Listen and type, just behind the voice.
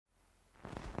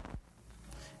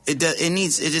It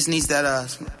just needs that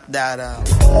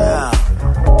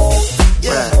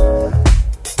yeah.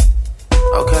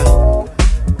 Okay.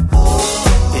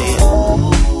 Yeah.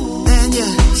 And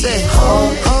yeah, say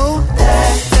hold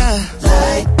that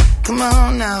light. Come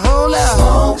on now, hold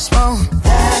out, smoke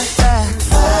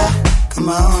that. Come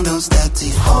on, don't stop till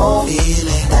you feel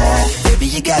it. Baby,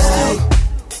 you got to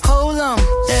hold on,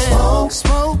 yeah.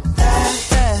 Smoke that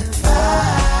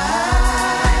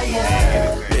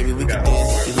fire. Baby, we can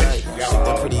dance if you like. Shake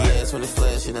that pretty ass when it's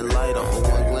flashing the light on.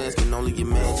 One glance can only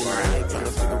imagine the night. Trying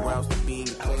to figure out the beam.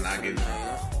 I will not get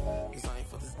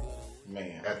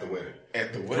Man, at the wedding.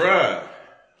 at the wedding. Bruh,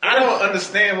 I don't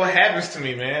understand what happens to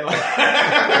me, man. Like,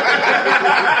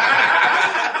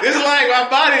 it's like my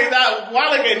body,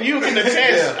 Wally and you can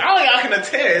attest. Yeah. I don't think I can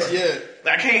attest. Yeah.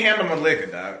 I can't handle my liquor,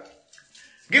 dog.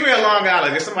 Give me a Long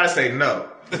Island. If somebody say no.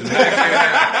 A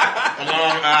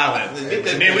Long Island.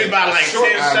 And then we buy like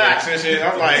 10 shots and shit.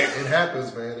 I'm like, It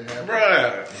happens, man. It happens.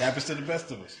 bruh. It happens to the best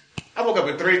of us. I woke up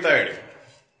at 3:30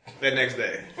 that next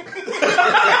day.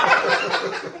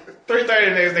 3:30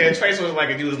 the next day, and Tracy was like,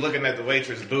 if you was looking at the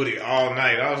waitress' booty all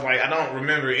night. I was like, I don't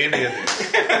remember any of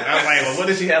this. I was like, well, what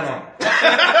did she have on?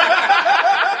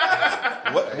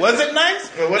 What was it nice?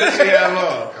 Well, what did she have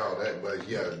on? Oh, that, but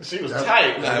yeah. She was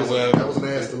tight. That was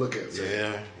nasty to look at. So.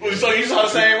 Yeah. So you saw the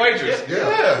same waitress?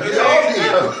 Yeah.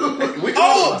 We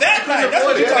Oh, that night. That's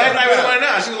what you That talking night we about. went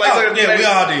out. She was like, Yeah, we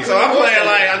all did. So I'm playing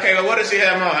like, okay, well, what did she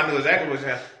have on? I knew exactly what she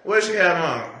had. What did she have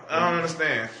on? I don't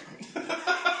understand.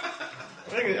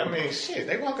 I mean, shit,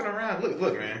 they walking around.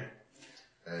 Look, man.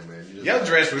 Hey, man. You just Your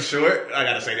dress was short. I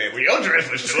gotta say that. Well, your dress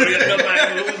was short.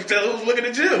 Who's looking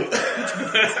at you?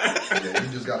 Yeah, you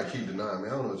just got to keep denying,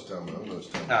 man. I don't know what you're talking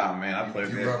about. Oh, man, I played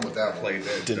You that. run with that one. Played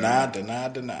that. Deny.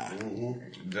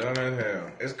 Dumb as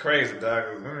hell. It's crazy,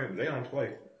 dog. They don't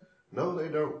play. No, they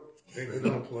don't. They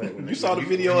don't play. You saw the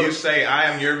video When of- you say,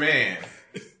 I am your man.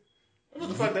 What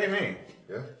the fuck they mean?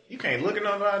 Yeah. You can't look at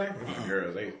nobody.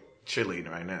 Girls, they cheerleading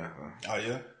right now. Oh,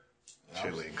 yeah?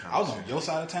 Cheerleading. I was on your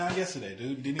side of town yesterday,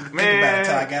 dude. Didn't even Man, think about it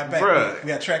until I got back. Bruh, We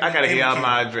got track. I gotta get y'all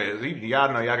my address.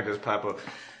 Y'all know y'all can just pop up.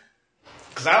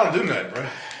 Cause I don't do nothing, bro.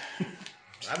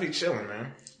 I be chilling,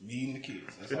 man. Me and the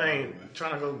kids. That's If all it I do, ain't man.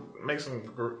 trying to go make some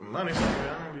money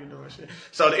somewhere, I don't be doing shit.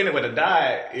 So anyway, the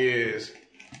diet is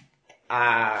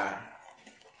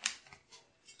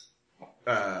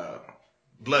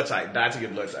blood type. Diet to your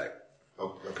blood type.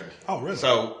 Oh, okay. Oh, really?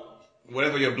 So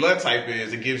whatever your blood type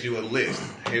is, it gives you a list.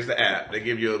 Here's the app. They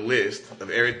give you a list of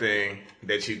everything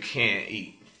that you can't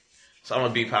eat. So I'm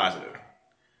gonna be positive.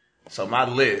 So my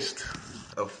list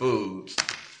of foods,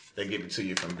 they give it to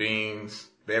you from beans,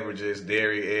 beverages,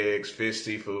 dairy, eggs, fish,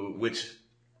 seafood, which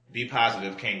be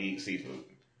positive can't eat seafood.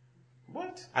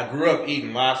 What? I grew up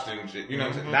eating lobster and shit. You know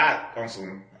what I'm saying? Not on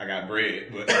some, I got bread,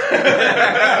 but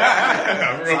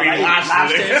I grew up eating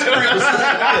lobster.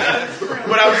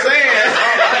 But I'm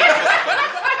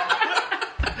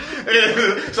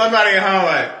saying, somebody at home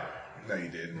like, no, you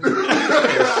didn't.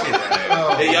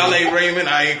 Hey, y'all ate ramen,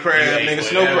 I ate crab, nigga,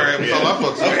 snow crab. Yeah. So I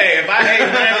fucked up. Okay, if I ate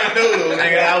ramen noodles,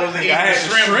 nigga, I was eating had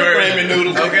shrimp shrimp version. ramen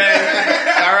noodles. Okay,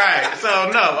 all right. So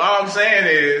no, all I'm saying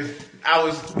is,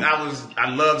 I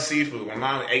loved seafood. My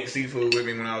mom ate seafood with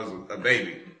me when I was a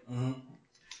baby. Mm-hmm.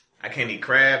 I can't eat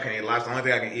crab, can't eat lobster. The only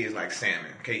thing I can eat is like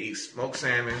salmon. Can't eat smoked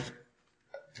salmon.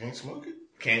 Can't smoke it?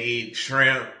 Can't eat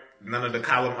shrimp. None of the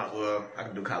calamari. Well, I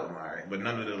can do calamari, but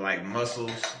none of the like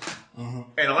mussels. Mm-hmm.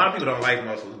 And a lot of people don't like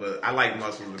mussels, but I like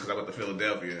mussels because I went to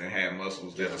Philadelphia and had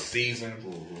mussels that were seasoned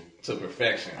to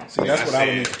perfection. See, that's what I would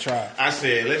said- need to try. I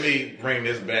said, let me bring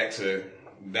this back to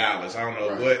Dallas. I don't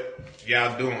know what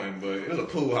y'all doing, but it was a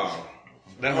pool hall.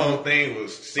 That whole thing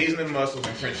was seasoning mussels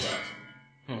and french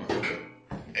fries.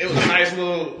 It was a nice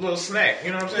little snack, you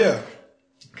know what I'm saying? Yeah.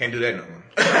 Can't do that no more.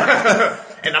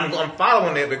 And I'm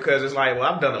following it because it's like,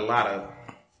 well, I've done a lot of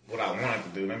what I wanted to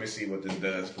do. Let me see what this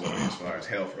does for me as far as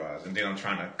health wise. And then I'm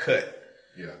trying to cut.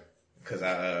 Yeah. Because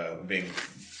I've been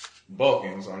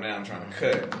bulking, so now I'm trying to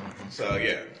cut. So,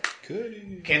 yeah.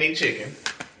 Could. Can't eat chicken.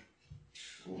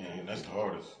 Man, that's the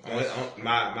hardest.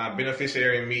 My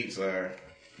beneficial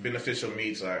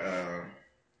meats are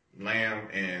lamb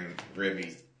and red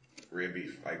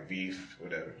beef, like beef,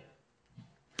 whatever.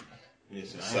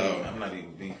 Yes, So- I'm not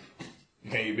eating beef. You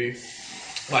can't eat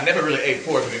beef? Well, I never really ate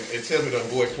pork, but it tells me to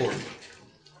avoid pork.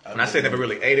 When I say never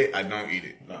really ate it, I don't eat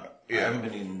it. No, Yeah. I haven't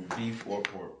been eating beef or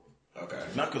pork. Okay.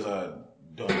 Not because I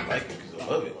don't like it, because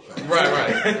I love it. Right.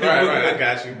 I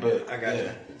got you. But I got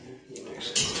yeah.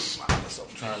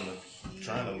 I'm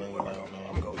trying to learn what I don't know.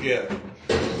 I'm going. you. Yeah.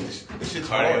 This shit's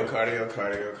hard.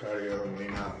 Cardio.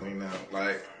 Lean out.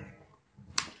 Like,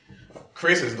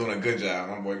 Chris is doing a good job,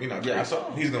 my boy. You know, Chris, Yeah, I saw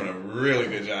him. he's doing a really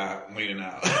good job leading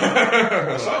out.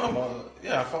 I saw him on,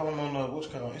 I follow him on what's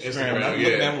it called Instagram. And I look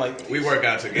at him like we work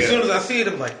out together. As soon as I see it,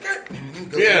 I'm like,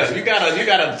 yeah, you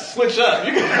gotta switch up.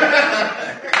 You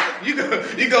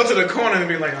go to the corner and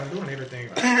be like, I'm doing everything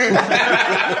right.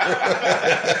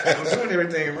 I'm doing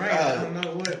everything right. I don't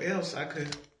know what else I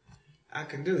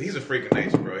can do. He's a freak of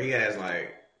nature, bro. He has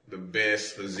like the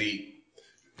best physique.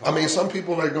 I mean, some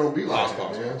people ain't gonna be like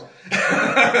Pause. that,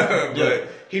 man. But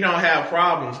he don't have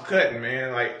problems cutting,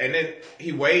 man. Like, and then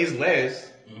he weighs less,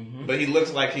 but he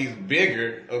looks like he's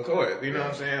bigger. Of course, you know what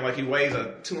I'm saying? Like he weighs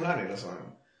a 200 or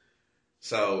something.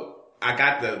 So I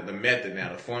got the method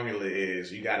now. The formula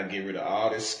is you got to get rid of all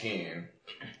this skin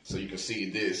so you can see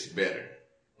this better.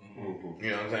 You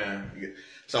know what I'm saying?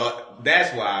 So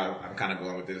that's why I'm kind of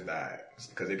going with this diet,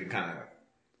 because it can kind of,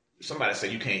 somebody say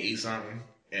you can't eat something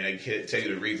and they can tell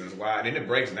you the reasons why. And then it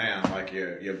breaks down like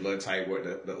your blood type, what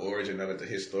the origin of it, the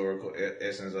historical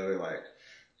essence of it. Like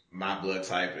my blood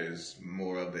type is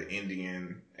more of the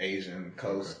Indian, Asian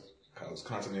coast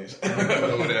continent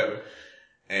or whatever.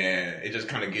 And it just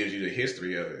kind of gives you the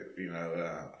history of it. You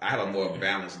know, I have a more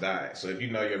balanced diet. So if you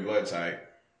know your blood type,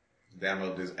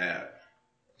 download this app.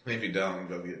 If you don't,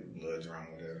 go get blood drawn,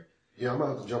 whatever. Yeah, I'm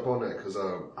going to have to jump on that because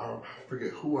I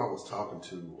forget who I was talking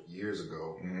to years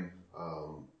ago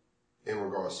in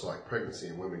regards to like pregnancy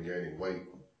and women gaining weight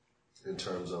in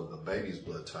terms of the baby's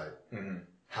blood type,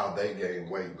 how they gain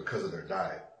weight because of their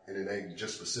diet. And it ain't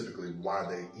just specifically why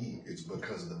they eat. It's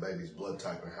because of the baby's blood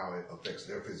type and how it affects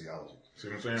their physiology. See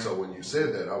what I'm saying? So when you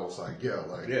said that, I was like, I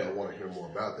want to hear more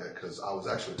about that because I was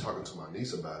actually talking to my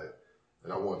niece about it.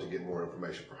 And I wanted to get more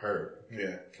information for her.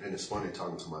 Yeah. And it's funny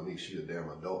talking to my niece. She's a damn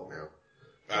adult now.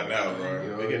 I know, bro. You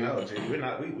know We're getting old, G.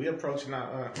 We approaching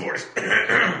our 40s.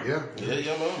 Yeah. Yeah,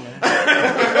 yellow, man.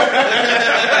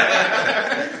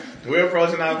 We're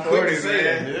approaching our 40s,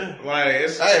 man. Yeah. Like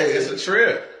it's a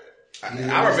trip.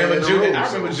 I remember junior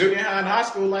high and high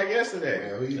school like yesterday.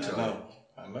 Yeah, who you talking?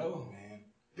 I know, man.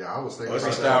 Yeah, I was thinking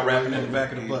Freestyle rapping in the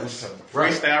back of the bus.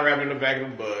 Freestyle rapping in the back of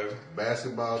the bus.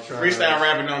 Basketball trying. Freestyle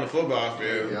rapping on the football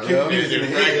field. Yeah,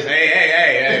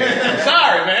 Hey. I'm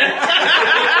sorry, man.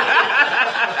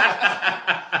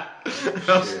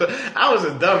 I was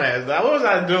a dumbass. What was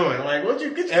I doing? Like, what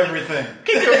you get Everything.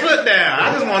 Keep your foot down.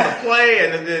 I just wanted to play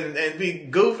and be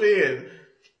goofy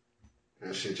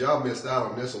and shit, y'all missed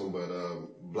out on this one, but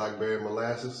Blackberry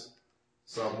Molasses,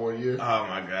 sophomore year. Oh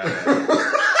my god.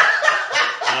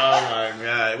 Oh my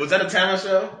god. Was that a talent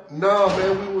show? No,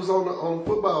 man, we was on the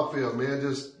football field, man,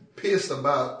 just pissed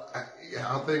about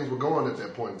how things were going at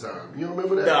that point in time. You don't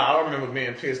remember that? No, I remember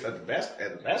being pissed at the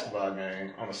basketball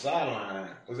game on the sideline.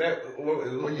 Was that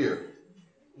What year?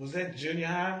 Was that junior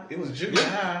high? It was junior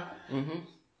high.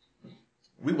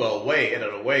 We were away at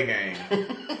an away game.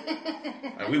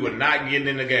 And we were not getting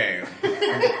in the game.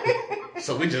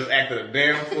 So we just acted a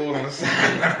damn fool on the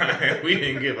sideline. We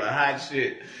didn't give a hot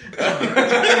shit. Do you remember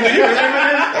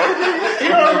this? You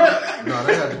remember? No,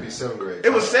 that had to be 7th grade.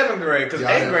 It was 7th grade, because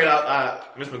Yeah, 8th grade,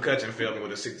 Miss McCutcheon filled me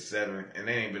with a 67, and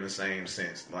they ain't been the same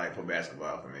since, like, for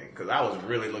basketball for me. Because I was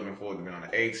really looking forward to being on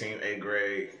the A team, 8th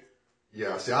grade.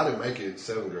 Yeah, see, I didn't make it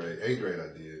 7th grade. 8th grade I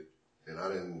did. And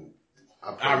I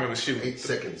I remember shooting 8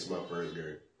 seconds my first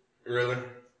game. Really?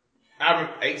 I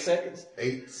remember 8 seconds?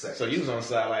 8 seconds. So you was on the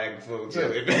sideline acting fool, too.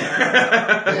 They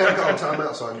had to call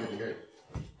timeout so I can get in the game.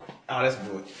 Oh, that's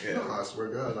good. Yeah. No, I swear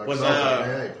to God. I Was,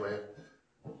 I ain't playing.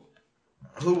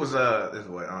 Who was, this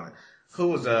boy on it. Who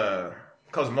was,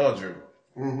 Coach Muldrew?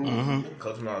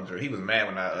 Coach Muldrew. He was mad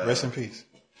when I, Rest in peace.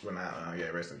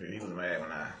 Rest in peace. He was mad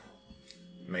when I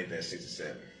made that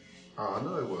 67. Oh, I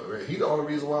know it was. Right? He the only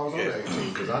reason why I was on that team,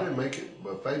 because I didn't make it.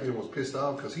 But Fabian was pissed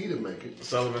off because he didn't make it.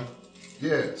 Sullivan?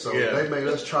 Yeah, so they made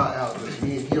us try out just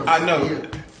me and him. I know.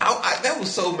 That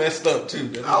was so messed up,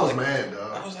 too. I was mad,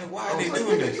 dog. I was like, why are they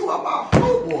doing this? You are my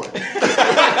homeboy. And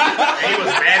he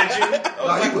was mad at you?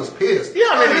 No, he was pissed. Yeah,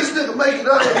 I mean, this nigga making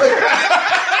up.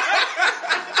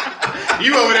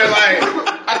 You over there like,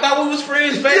 I thought we was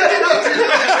friends, baby.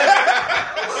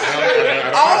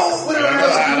 what did I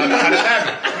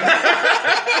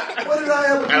What did I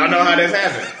ever do? I don't know how this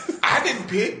happened. I didn't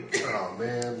pick. Oh,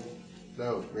 man.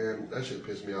 That shit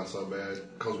pissed me off so bad.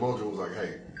 Coach Mojo was like,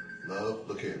 hey, love,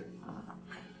 look here.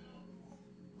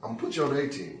 I'm going to put you on the A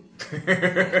team.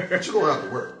 But you're going to have to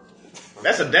work.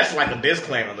 That's like a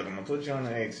disclaimer. Look, I'm going to put you on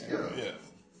the A team. Yeah.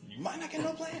 You might not get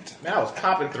no playing time. Man, I was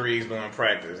popping threes during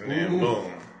practice, and then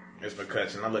boom, it's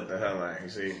McCutcheon. I looked at her like, you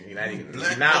see,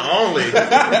 not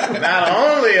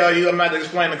only are you, I'm not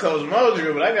explaining to Coach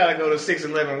Mojo, but I got to go to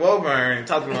 611 Woburn and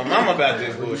talk to my mama about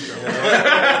this bullshit.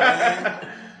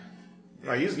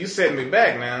 Like you setting me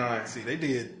back now. Like, See, they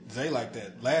did Zay like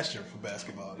that last year for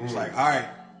basketball. It was like, all right,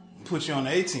 put you on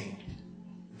the A team.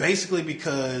 Basically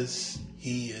because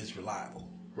he is reliable.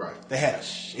 Right. They had a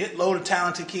shitload of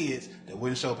talented kids that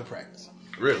wouldn't show up at practice.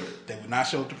 really? They would not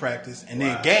show up to practice. And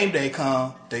then game day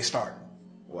come, they start.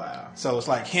 Wow. So it's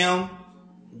like him.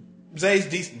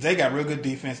 Zay got real good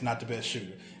defense, not the best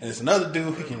shooter. And it's another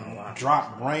dude who can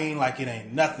drop rain like it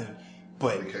ain't nothing.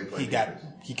 But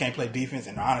he can't play defense,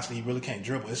 and honestly, he really can't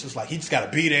dribble. It's just like he just got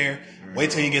to be there,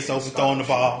 wait till he gets open, throwing the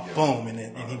ball, boom,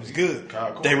 and he was good.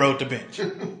 They rode the bench.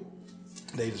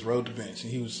 They just rode the bench,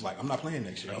 and he was like, "I'm not playing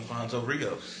next year." Alfonso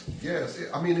Rios. Yes,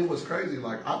 I mean it was crazy.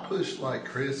 Like I pushed like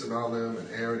Chris and all them and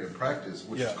Aaron in practice,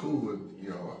 which is cool. And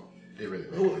they really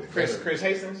Chris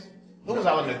Hastings? Who was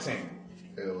all on the team?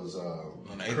 It was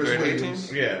On the Chris 8th grade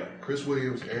Williams, Yeah. Chris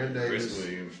Williams, Aaron Davis,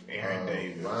 Aaron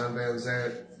Davis. Ryan Van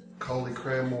Zant, Coley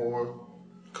Cranmore.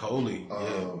 Coley.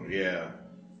 Yeah.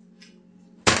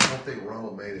 I don't think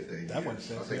Ronald made it there. That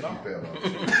wasn't I sexy think at he all. fell off.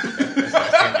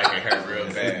 That seemed like it hurt real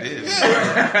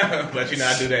bad. But I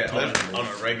do that on a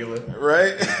regular.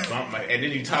 Right? Bump and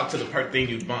then you talk to the thing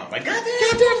you bump. Like,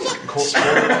 goddamn.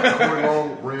 Corey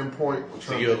Long, Ram Point.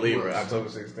 So you're a Libra, October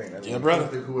 16th. Yeah, I brother.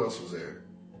 don't think who else was there.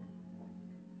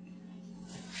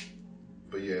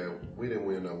 But yeah, we didn't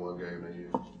win that one game that year.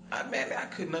 I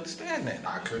couldn't understand that.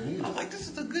 I couldn't either. I was like, this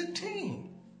is a good team.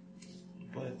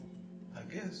 But I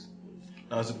guess.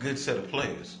 No, it's a good set of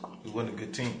players. It wasn't a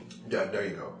good team. Yeah, there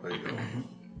you go.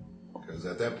 Because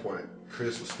at that point,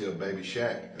 Chris was still baby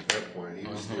Shaq. At that point, he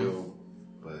was still,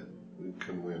 but we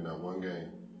couldn't win that one game.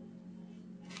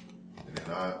 And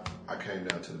then I came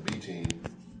down to the B team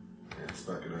and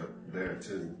stuck it up there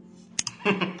too.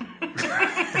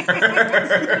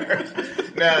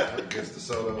 Now, Against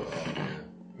DeSoto. Oh man.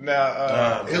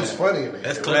 now, It was funny in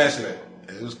That's in classic.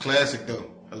 retrospect. It was classic though.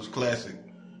 It was classic.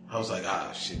 I was like,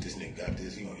 shit, this nigga got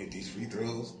this. He gonna hit these free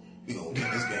throws. We gonna win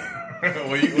this game.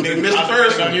 when you Nigga missed the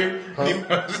first one.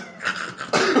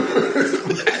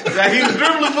 Like, he was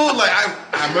dribbling fool. Like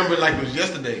I remember like it was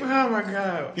yesterday. oh my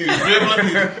God. He was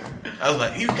dribbling. I was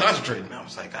like, he was concentrating. I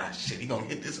was like, shit, he gonna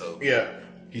hit this up. Yeah.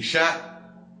 He shot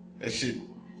that shit.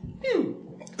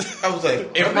 I was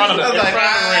like, In front of the rim.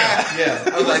 yeah. I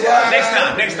was like,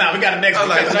 Next time, we got a next I was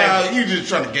one. like, you just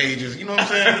trying to gauge us. You know what I'm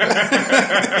saying?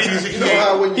 You know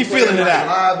how when He you play feeling it like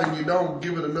out. live and you don't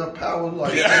give it enough power,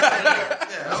 like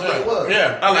that's what it was.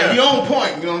 Yeah. I like, he on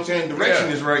point. You know what I'm saying? Direction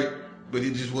is right, but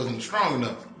it just wasn't strong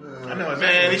enough. I know,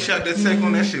 Man, he shot that second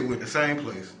one. That shit went the same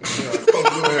place.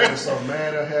 Coach Lewis was so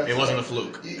mad at halftime. It wasn't a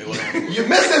fluke. It wasn't a fluke. You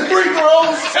missing free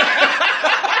throws.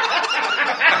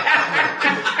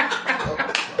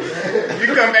 You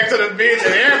come back to the bench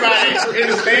and everybody in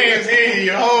the stands hear you,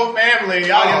 your whole family,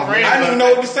 all your friends. I didn't even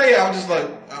know what to say. I was just like,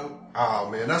 Oh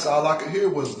man, that's all I could hear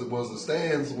was the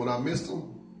stands when I missed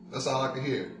them. That's all I could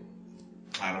hear.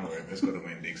 I don't know. Let's go to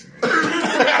Wayne Dixon.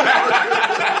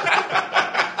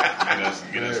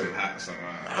 Get us some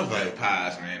I was like,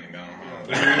 pies, man, and go home.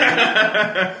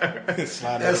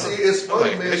 Slide And it see, up. it's funny,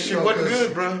 Like, man. that shit wasn't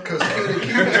good, bro. Because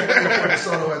Kenan was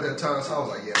Soto at that time, so I was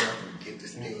like, yeah, man, I'm gonna get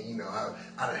this nigga. You know,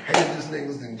 I done hated this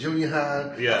nigga in junior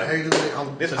high. Yeah. I hated this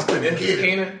nigga. This I is couldn't get him.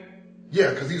 Keenan. Yeah,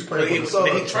 because he was playing for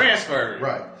He DeSoto. transferred.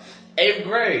 Right. 8th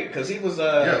grade, because he was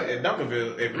Yeah. at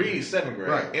Duncanville at Reed 7th grade.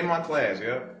 Right. In my class,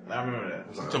 yeah. I remember that. I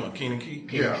was I'm like, talking about Keenan Key.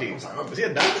 yeah. Key. I was like, Is he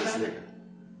a doctor this now? nigga.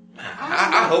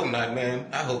 I hope not, man.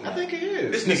 I hope not. I think he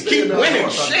is. This nigga keep winning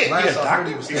shit. Last Yeah, I heard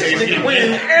he was this nigga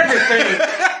winning everything.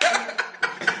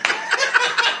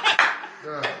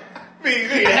 He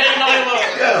hating on him up.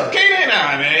 Yeah. Keenan,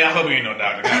 nah, man. I hope he ain't no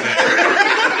doctor.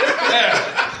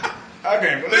 I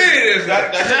can't believe this.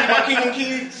 That's my Keenan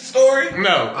Key story.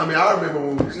 No. I mean, I remember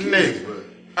when we was kids, Nigga.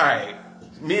 but All right.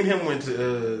 Me and him went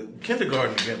to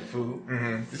kindergarten together, fool.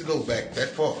 Mm-hmm. This goes back that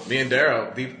far. Me and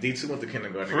Daryl, D2 went to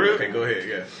kindergarten. For real? Okay, go ahead,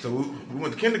 yeah. So we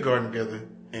went to kindergarten together,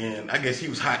 and I guess he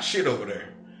was hot shit over there.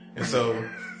 And so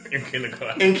In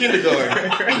kindergarten. in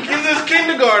kindergarten, this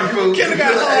kindergarten fool,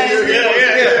 Kindergarten.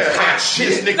 Yeah. hot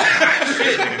shit, nigga, hot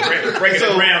shit. Breaking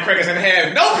the brown crackers in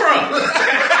half. No crumbs.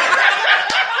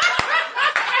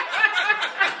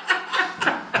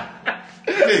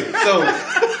 So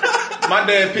my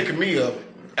dad picking me up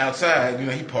outside, you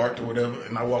know, he parked or whatever,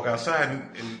 and I walk outside, and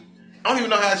I don't even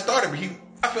know how it started, but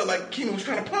I felt like Keenan was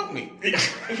trying to punk me in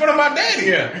front of my daddy.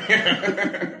 Yeah.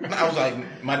 And I was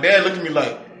like, my dad looked at me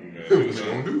like, what you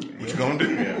gonna do? what you gonna do?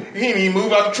 He didn't even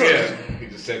move out the truck. Yeah. He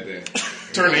just sat there.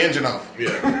 Turn the engine off.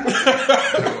 Yeah.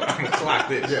 I'm gonna clock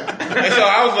this. Yeah. And so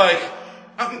I was like,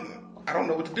 I don't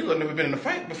know what to do. I've never been in a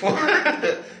fight before.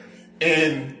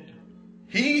 And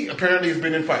He apparently has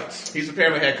been in fights. He's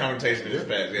apparently had conversations in his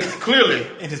past. Yeah. Clearly.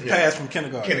 In his past from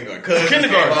kindergarten. Kindergarten.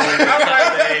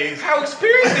 How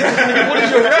experienced is this nigga? What is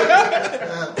your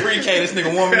record? Pre-K, this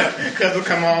nigga warming up. Cuz will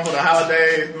come on for the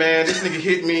holidays. Man, this nigga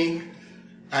hit me.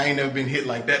 I ain't never been hit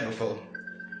like that before.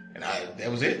 And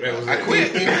that was it. I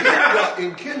quit.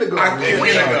 In kindergarten. In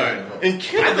kindergarten.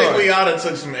 I think we all done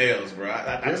took some L's, bro.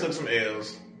 I took some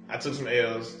L's. I took some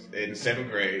L's in 7th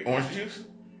grade. Orange juice?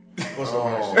 What's the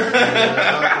orange Man, I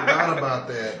forgot about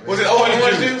that. Man. Was it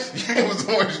orange juice? Yeah, it was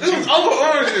orange juice. It was over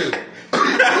orange juice.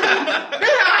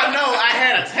 That's how I know I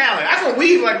had a talent. I can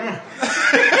weave like,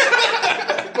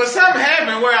 but something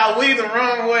happened where I weaved the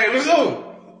wrong way. Let's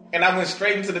go. And I went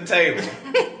straight into the table.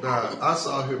 Nah, I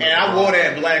saw him. And I wore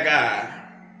that black eye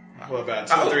for about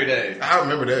 2 or 3 days. I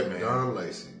remember that, man. John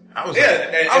Lacey. I was Cool.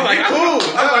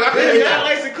 I think John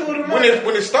Lacey cool to when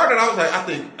it started, I was like, I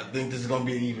think this is gonna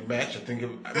be an even match. I'm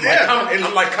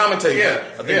like commentating. Yeah.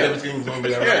 I think everything's gonna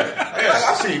be alright.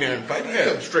 I've seen Aaron fight. He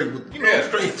kept straight with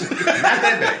straight. Not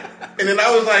that day. And then I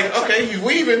was like, okay, he's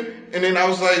weaving. And then I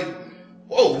was like,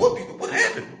 whoa, what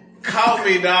happened? Called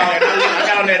me, dog. And I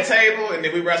got on that table, and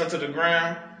then we wrestled to the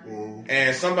ground.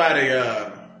 And somebody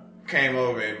came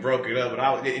over and broke it up. And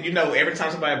every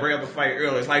time somebody break up a fight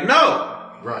early, it's like, no.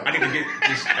 Right. I need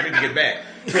to get back.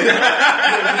 You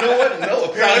know what? No,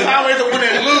 So it's always the one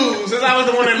that lose. It's always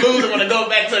the one that lose and want to go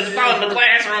back to the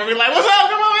classroom and be like, what's up?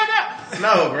 Come on back up.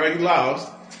 No, bro, you lost.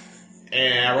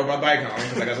 And I rode my bike home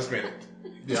because I got suspended.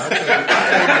 Yeah,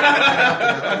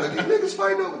 I was like, these niggas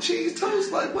fighting over cheese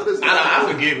toast. Like, what is that?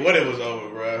 I forget what it was over,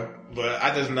 bro. But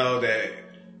I just know that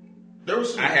there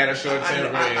was I had a short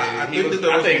temper. I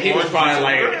think he was probably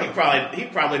like, he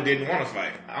probably didn't want to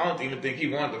fight. I don't even think he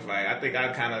wanted to fight. I think I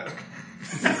kind of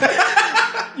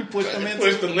You pushed him in.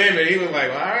 pushed the limit. He was like,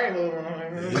 well, all right, well,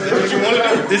 This is what you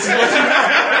want. This is what you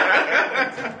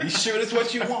want. You sure this is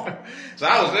what you want? So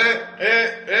I was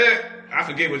I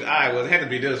forget which eye it was. It had to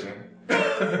be this one.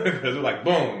 Because it was like,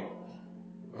 boom.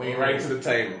 Went right to the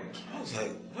table. I was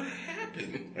like, what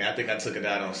happened? And I think I took it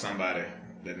out on somebody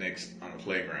on the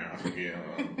playground. I forget,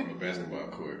 on the basketball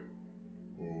court.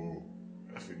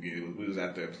 I forget. We was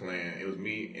out there playing. It was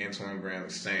me, Antoine Brown,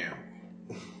 and Sam.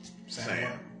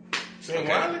 Sam Okay.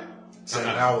 Wiley? Sam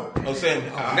Howard. Oh, Sam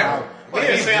Never. Well,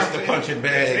 Yeah, he's Sam just a punching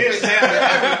bag. Me and Sam,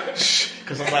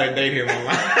 because somebody dated him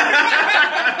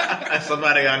online.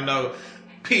 Somebody I know.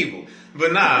 People.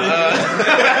 But nah,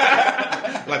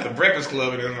 like the Breakfast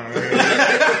Club and one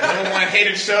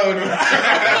hated show.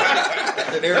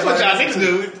 That's what y'all need to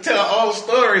do. Tell old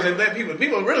stories and let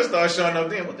people really start showing up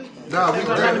then. What this? Nah, we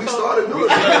started doing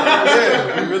that.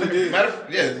 Yeah, we really did.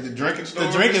 The drinking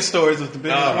stories. The drinking stories was the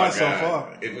biggest Oh my one so God.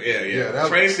 far. Yeah,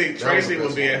 Tracy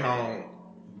will be at home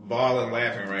bawling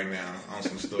laughing right now on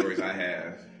some stories I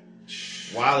have.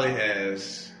 Wally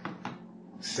has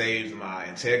saved my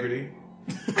integrity.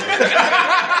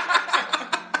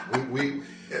 we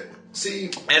see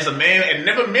As a man, and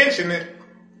never mentioned it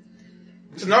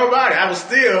to nobody. I was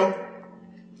still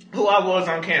who I was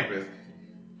on campus.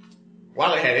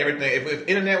 Wally had everything. If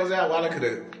internet was out, Wally could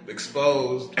have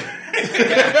exposed the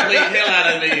complete hell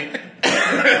out of me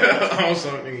on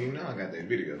something. You know, I got that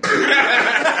video.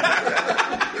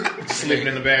 Sleeping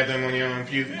in the bathroom on your own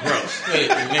puke. Gross. Hey,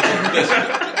 nigga, listen.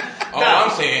 All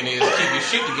I'm saying is keep your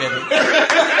shit together.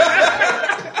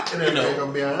 everything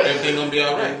gonna be alright. Everything gonna be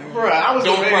all right. Bro, I was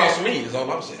Don't cross me, is all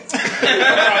I'm saying.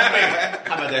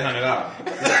 How about that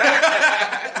 $100?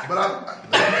 But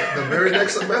the very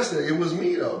next semester, it was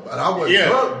me though. But I wasn't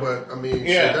drunk. But I mean,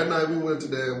 shit, that night we went to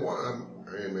that.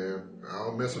 Hey man, I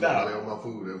don't mess with nobody on my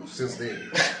food ever since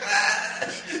then.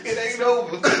 It ain't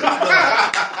over. Wait,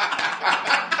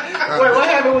 what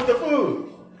happened with the food?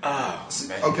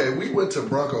 Okay, we went to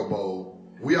Bronco Bowl.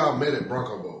 We all met at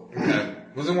Bronco Bowl. Okay.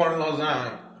 Was it one of those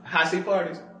high seat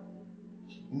parties?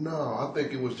 No, I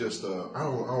think it was just I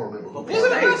don't remember. Who Was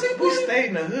it a high seat party? We stayed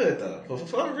in the hood though, for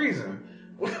some reason.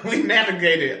 We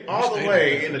navigated all the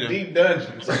way in the deep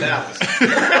dungeons of Dallas.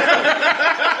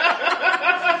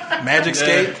 Magic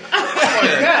Skate. Oh my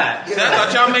God! I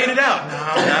thought y'all made it out.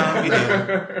 No, we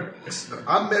didn't.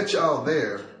 I met y'all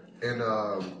there, and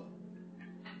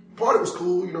party was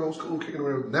cool. You know, it was cool kicking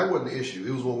around. That wasn't the issue.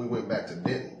 It was when we went back to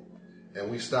Denton,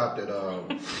 and we stopped at that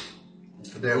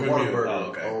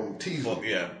Whataburger on Teasel.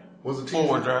 Yeah. Was it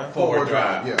Teasel? Forward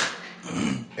Drive. Yeah.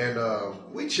 And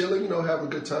we chilling, you know, having a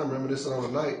good time, reminiscing on the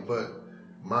night. But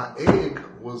my egg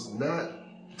was not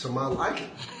to my liking.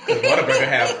 Whataburger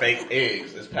have fake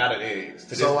eggs. It's powdered eggs. To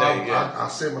this So day, I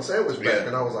sent my sandwich back, Yeah.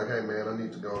 and I was like, "Hey man, I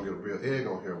need to go and get a real egg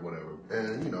on here, or whatever."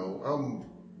 And you know, I'm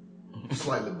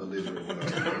Slightly belligerent.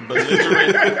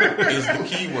 Belligerent is the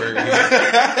key word.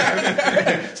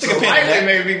 So lightly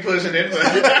may be pushing it.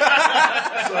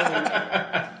 So,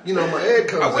 you know, my egg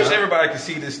comes I wish out. everybody could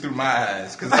see this through my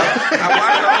eyes because I watched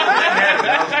the whole thing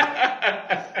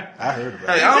happen. I heard about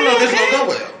Hey, it. I don't know if this gonna go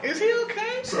well. Is he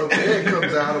okay? So the egg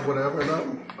comes out or whatever, and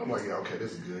I'm like, yeah, okay,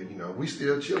 this is good. You know, we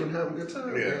still chilling, having a good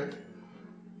time, Yeah. man.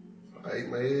 I ate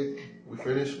my egg. We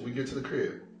finished. We get to the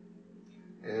crib.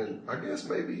 And I guess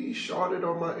maybe he sharded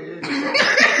on my egg or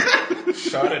something.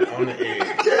 Shot it on the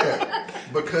edge. Yeah.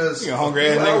 Because You a a hungry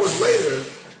few ass nigga. hours later,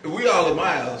 We all at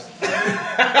my house.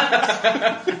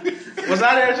 Was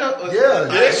I there, Joe?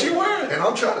 yeah. Yes, you were. And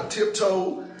I'm trying to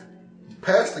tiptoe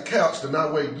past the couch to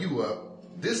not wake you up.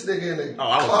 This nigga in the Oh,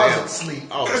 I was closet there. sleep.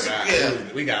 Oh, my God.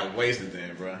 Yeah. We got wasted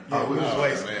then, bro. Oh, we was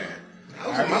wasted. Man. I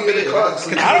was in the closet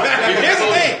sleep. I don't, here's the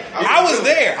thing. I was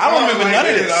there. I don't remember none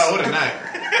of this.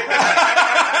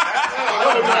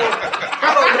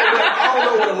 I don't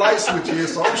know where the light switch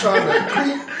is, so I'm trying to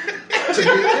creep to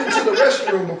get into the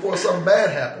restroom before something bad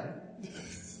happened.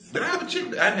 Did I have a chick? I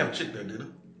didn't have a chick there, did I?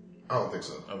 I don't think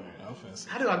so.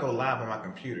 How do I go live on my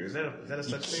computer? Is that a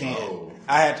such thing? Oh.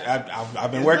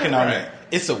 I've been working on right? that.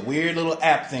 It's a weird little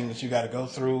app thing that you got to go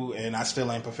through, and I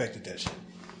still ain't perfected that shit.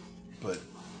 But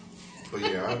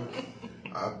Yeah,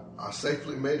 I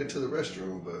safely made it to the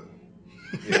restroom, but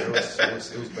yeah, it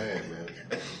was bad, man.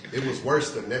 It was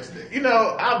worse the next day. You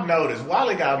know, I've noticed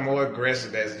Wally got more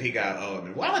aggressive as he got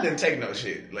older. Wally didn't take no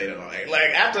shit later on.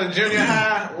 Like after junior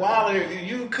high, Wally,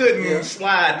 you couldn't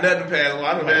slide nothing past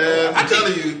Wally. Man, I'm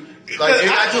telling you, like it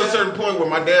got to a certain point where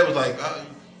my dad was like,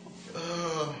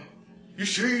 "You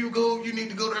sure you need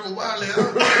to go there with Wiley?"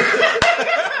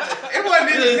 It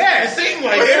wasn't even that. It seemed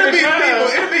like But every it'd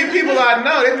time. be people I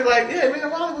know. They'd be like, "Yeah, man,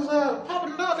 Wally was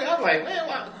popping it up." And I'm like, "Man,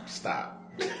 Wally, stop."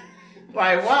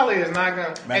 Like Wally is not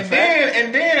gonna.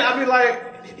 And then I'll be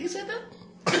like, "Did he say that?"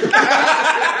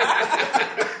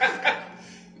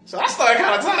 So I started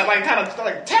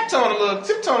tiptoeing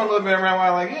a little bit around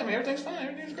Wally. Like, yeah, man, everything's fine.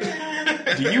 Everything's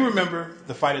good. do you remember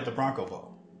the fight at the Bronco Bowl?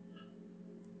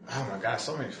 Oh my God,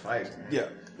 so many fights, man. Yeah,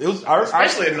 it was.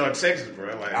 Especially in North Texas,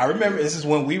 bro. Like, I remember this is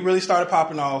when we really started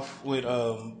popping off with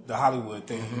the Hollywood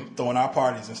thing, throwing our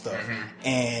parties and stuff.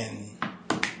 And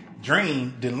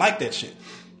Dream didn't like that shit.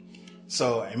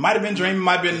 So it might have been Dream, it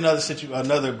might have been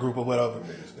another group or whatever.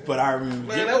 But I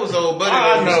remember, Man, that was old buddy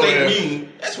I that know mistake that. me.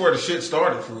 That's where the shit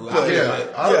started, fool. I was Yeah,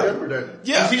 like, I remember that.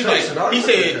 Yeah. He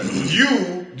said,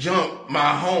 "You jumped my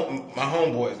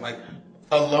homeboys like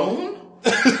alone."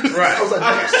 I was like,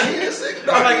 damn, she is sick.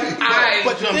 I'm like, I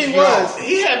But the jumped thing you was, off.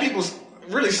 he had people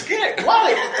really scared.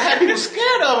 Wally had people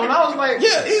scared of him. And I was like,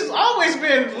 Yes. he's always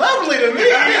been lovely to me.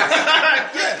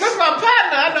 That's my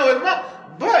partner. I know his mom.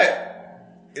 But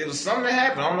it was something that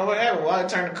happened. I don't know what happened. Wally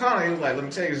turned the corner. He was like, let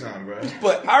me tell you something, bro.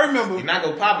 but I remember You're not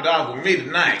going to pop it off with me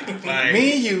tonight. Like,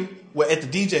 me and you were at the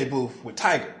DJ booth with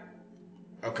Tiger.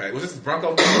 okay, was this the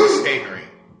Bronco skating rink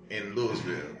in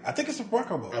Louisville? I think it's a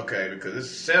Bronco Bowl. Okay, because there's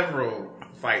several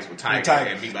fights with Tiger, Tiger.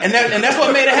 and me. And that's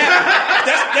what made it happen.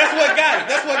 That's what got it.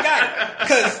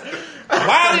 Because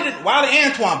Wiley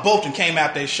and Antoine both came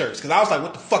out their shirts. Because I was like,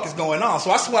 what the fuck is going on?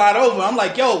 So I slide over. I'm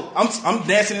like, yo, I'm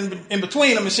dancing in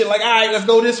between them and shit. Like, all right, let's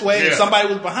go this way. Yeah. And somebody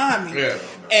was behind me. Yeah.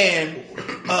 And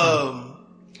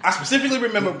I specifically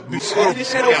remember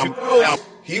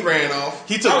He ran off.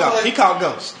 he took I was off. like, He caught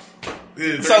Ghost.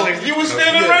 So You was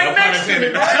standing right next to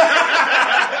me.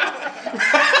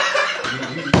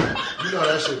 You know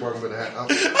that shit wasn't gonna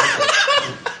happen.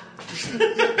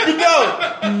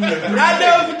 I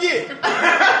never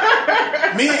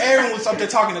forget. Me and Aaron was up there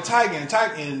talking to Tiger,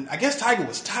 and I guess Tiger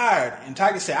was tired, and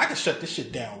Tiger said, I can shut this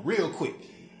shit down real quick.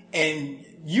 And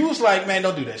you was like, man,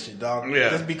 don't do that shit, dog. Yeah.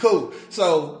 Let's be cool.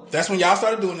 So that's when y'all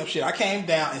started doing that shit. I came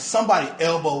down and somebody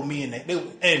elbowed me and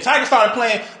and Tiger started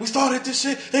playing, we started this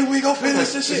shit, and we go finish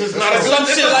this shit. This is not a Some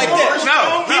good- shit like that.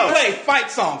 No. He played fight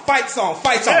song,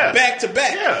 Yeah. back to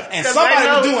back. Yeah, And 'cause somebody they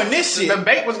know was doing this shit. The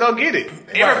bait was gonna get it.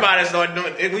 Everybody started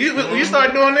doing it. When you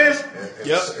start doing this,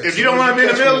 Yep. if you don't want to be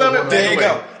in the middle of it, There you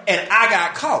go. And I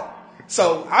got caught.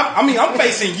 So, I'm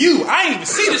facing you. I ain't even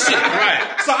see the shit. Right.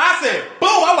 So I said,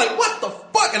 boom. I'm like, what the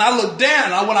fuck? And I look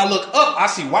down, and when I look up, I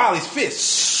see Wiley's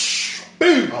fist.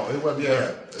 Boom. Oh, it wasn't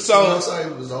bad. As So- soon as I saw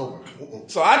it was over.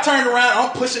 So I turned around, I'm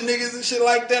pushing niggas and shit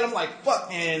like that. I'm like, fuck.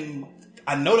 And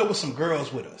I know there was some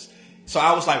girls with us. So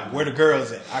I was like, where the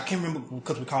girls at? I can't remember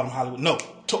because we called them Hollywood. No,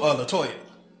 Latoya.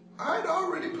 I'd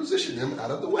already positioned him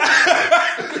out of the way. He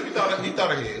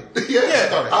thought ahead.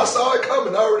 I saw it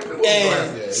coming. I already knew what was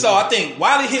And going on. so I think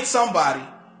Wiley hit somebody,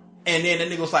 And then the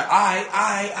nigga was like, all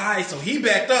right. So he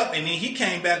backed up, and then he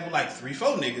came back with like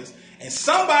 3-4 niggas. And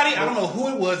somebody, I don't know who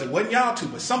it was, it wasn't y'all two,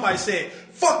 but somebody said,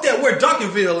 fuck that, where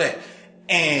Duncanville at?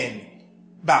 And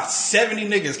about 70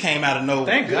 niggas came out of nowhere.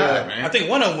 Thank God, man. I think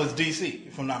one of them was DC,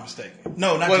 if I'm not mistaken.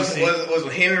 No, not Was DC.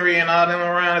 was Henry and all them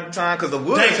around at the time? Because the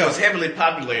Woods was heavily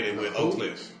populated with Oak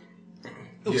Cliffs.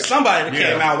 It was somebody that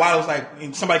came out while it was like,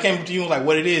 and somebody came up to you and was like,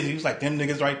 what it is? He was like, them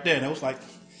niggas right there. And it was like,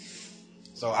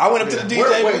 so I went up to the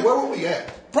DJ. Where were we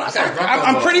at?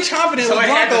 I'm pretty confident So it was it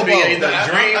had Bronco to be Bowl. either a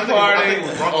dream party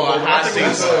or a hot seat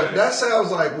party. That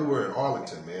sounds like we were in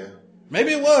Arlington, man.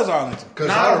 Maybe it was Arlington.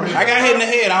 I got hit in the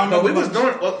head. I don't know. But we was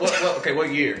doing,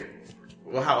 what year?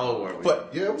 Well, how old were we?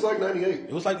 But yeah, it was like 98.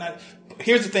 It was like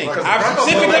here's the thing. Right, I Bronco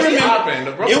specifically Bowl,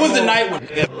 remember the it was the Bowl. night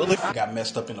when got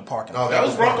messed up in the parking lot. Oh, That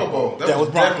was Bronco Bowl. That was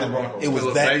Bronco definitely Bowl. Bronco It Bowl. was It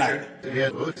was that Baker. night.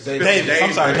 Yeah, Davis.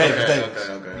 I'm sorry, Davis.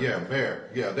 Okay. Yeah, Bear.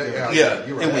 Yeah, It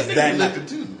you're right. was That that nigga night. lifted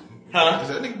too. Huh?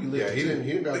 That nigga be Yeah, lifted.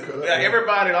 he didn't got cut up. Yeah,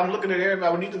 everybody, I'm looking at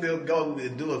everybody. We need to go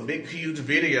and do a big, huge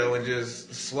video and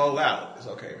just swole out. It's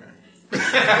okay, man.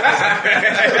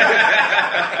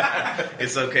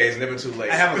 It's okay. It's never too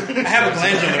late. I have a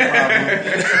glandular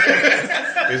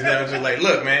problem. It's never too late.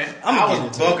 Look, man, I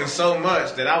was bulking so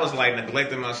much that I was like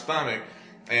neglecting my stomach,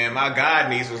 and my god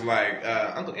niece was like,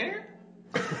 "Uncle Aaron."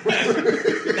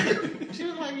 She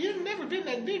was like, "You've never been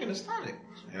that big in the stomach,"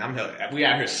 and we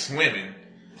out here swimming.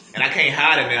 And I can't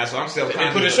hide it now, so I'm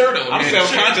self-conscious. Put a shirt on. I'm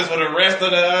self-conscious for the rest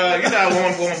of the. You know, I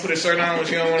want to put a shirt on when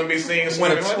you don't want to be seen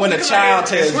swimming. When a child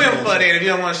tells you swim butt in if you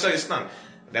don't want to show your stomach.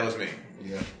 That was me.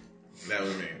 Yeah. That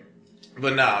was me.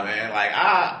 But nah, man. Like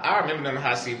I remember them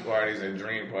hot seat parties and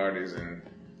dream parties, and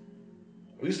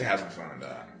we used to have some fun,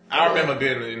 dog. I remember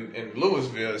being in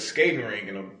Louisville, a skating rink,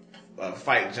 and a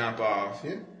fight jump off.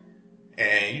 Yeah.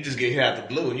 And you just get hit out the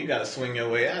blue, and you got to swing your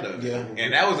way out of it. Yeah.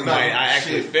 And that was the night I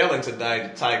actually fell into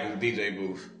Tiger's DJ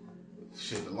booth.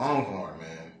 Shit, the Longhorn,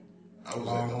 man. I was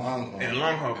at the Longhorn. And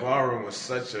Longhorn Ballroom was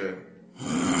such a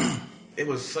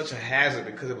hazard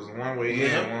because it was one way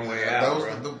in, one way out.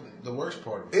 That was the worst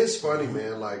part of it. It's funny,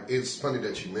 man. Like, it's funny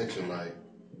that you mentioned, like,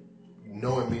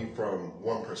 knowing me from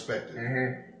one perspective.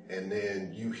 Mm-hmm. And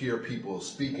then you hear people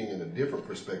speaking in a different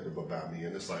perspective about me.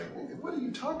 And it's like, what are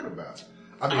you talking about?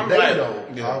 I mean, they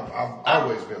know I've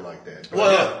always been like that.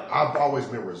 Well, I've always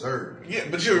been reserved. Yeah,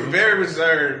 but you're very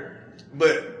reserved.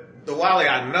 But the Wally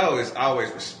I know is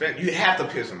always respect. You have to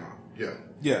piss him off. Yeah.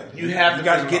 Yeah, You have to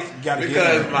gotta piss him off. get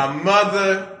because my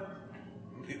mother,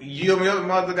 you and your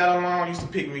mother got along. Used to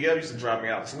pick me up. Used to drop me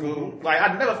out of school. Like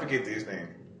I never forget these things.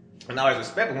 And I always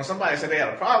respect it. When somebody said they had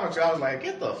a problem with you, I was like,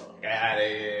 get the fuck out of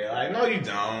here. Like, no, you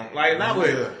don't. Like, not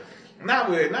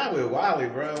with Wiley,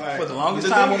 bro. Like, for the longest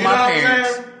the time thing- with you know my what I'm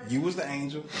parents, saying? you was the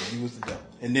angel, and you was the devil,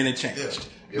 and then it changed.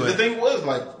 Yeah. But the thing was,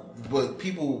 like, what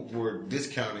people were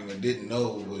discounting or didn't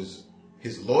know was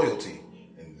his loyalty.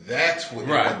 And that's what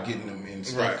ended up getting him in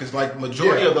stuff. Right. Because, like,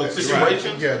 majority of those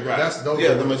situations,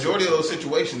 the majority of those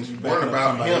situations weren't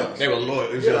about him. They were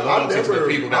loyal. Yeah, Loyal to the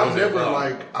people that was never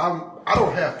involved. I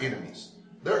don't have enemies.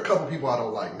 There are a couple people I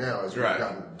don't like now as we've Right.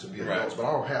 gotten to be Right. adults, but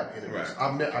I don't have enemies.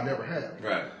 Right. I never have.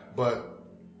 Right. But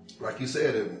like you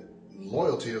said, in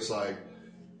loyalty, it's like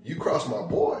you cross my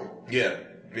boy, Yeah.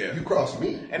 Yeah. you cross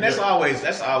me. And that's always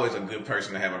a good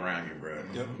person to have around you, bro.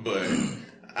 Yep. But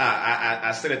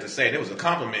I said it to say it was a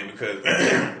compliment because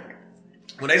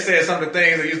when they said some of the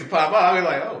things that used to pop up, I'd be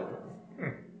like, oh,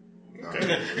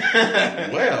 okay.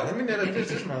 Well, let me never piss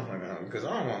this motherfucker out because I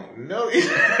don't want no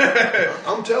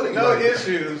I'm telling you, no like,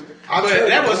 issues. I But tell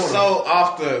that you, was hold so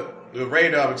off the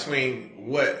radar between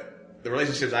what the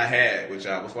relationships I had with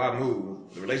y'all before I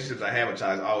moved. The relationships I had with y'all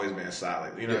has always been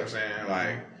solid. You know what I'm saying?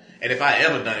 Like, and if I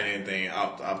ever done anything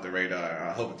off the radar,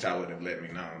 I hope that y'all would have let me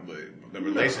know. But the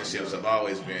relationships have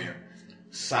always been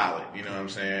solid. You know what I'm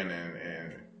saying?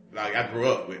 And like I grew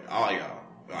up with all y'all.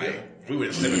 Like we were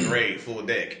in 7th grade, full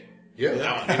deck. Yeah. You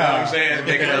know what I'm saying?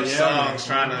 Making up songs,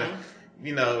 trying to,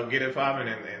 get it popping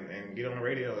and get on the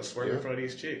radio and swerve in front of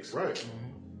these chicks. Right.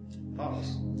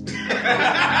 Pause.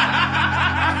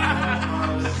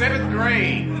 7th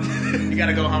grade. You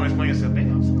gotta go home and explain yourself. Baby,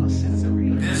 I'm supposed to set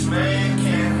real. This man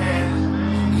can't handle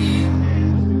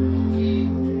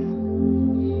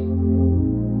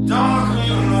it. Dark in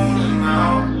the morning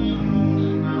now.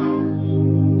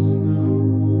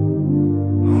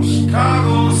 On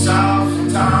Chicago,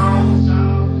 South Town.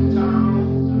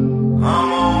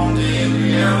 I'm on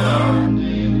Gabriella.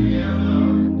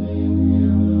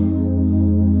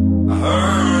 I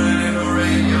heard it in the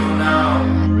radio now.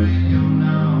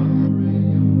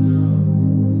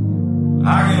 I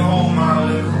can hold my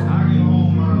liquor.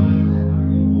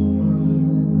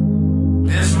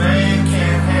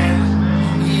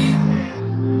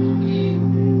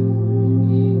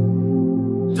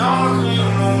 Dark in the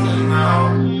morning now.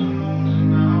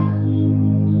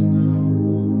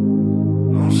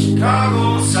 On Chicago,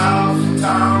 south of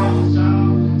town.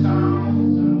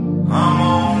 I'm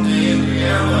on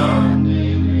Gabriella.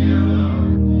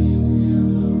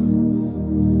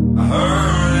 I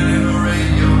heard it in the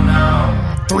radio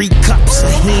now. 3 cups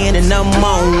of hen and I'm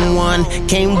on one.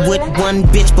 Came with one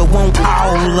bitch, but won't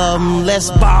all of them. Let's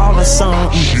ball or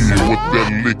something. Shit, what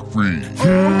that lick free?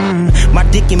 My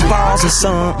dick and balls or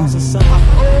something.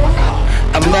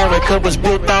 America was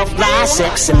built off lies,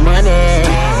 sex, and money.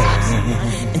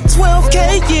 And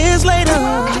 12K years later,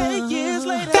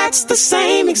 that's the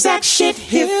same exact shit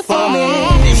here for me.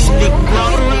 This nigga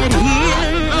right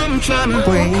here, I'm trying to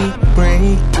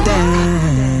break down.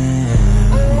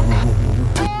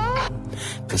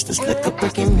 'Cause this liquor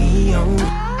breaking me on.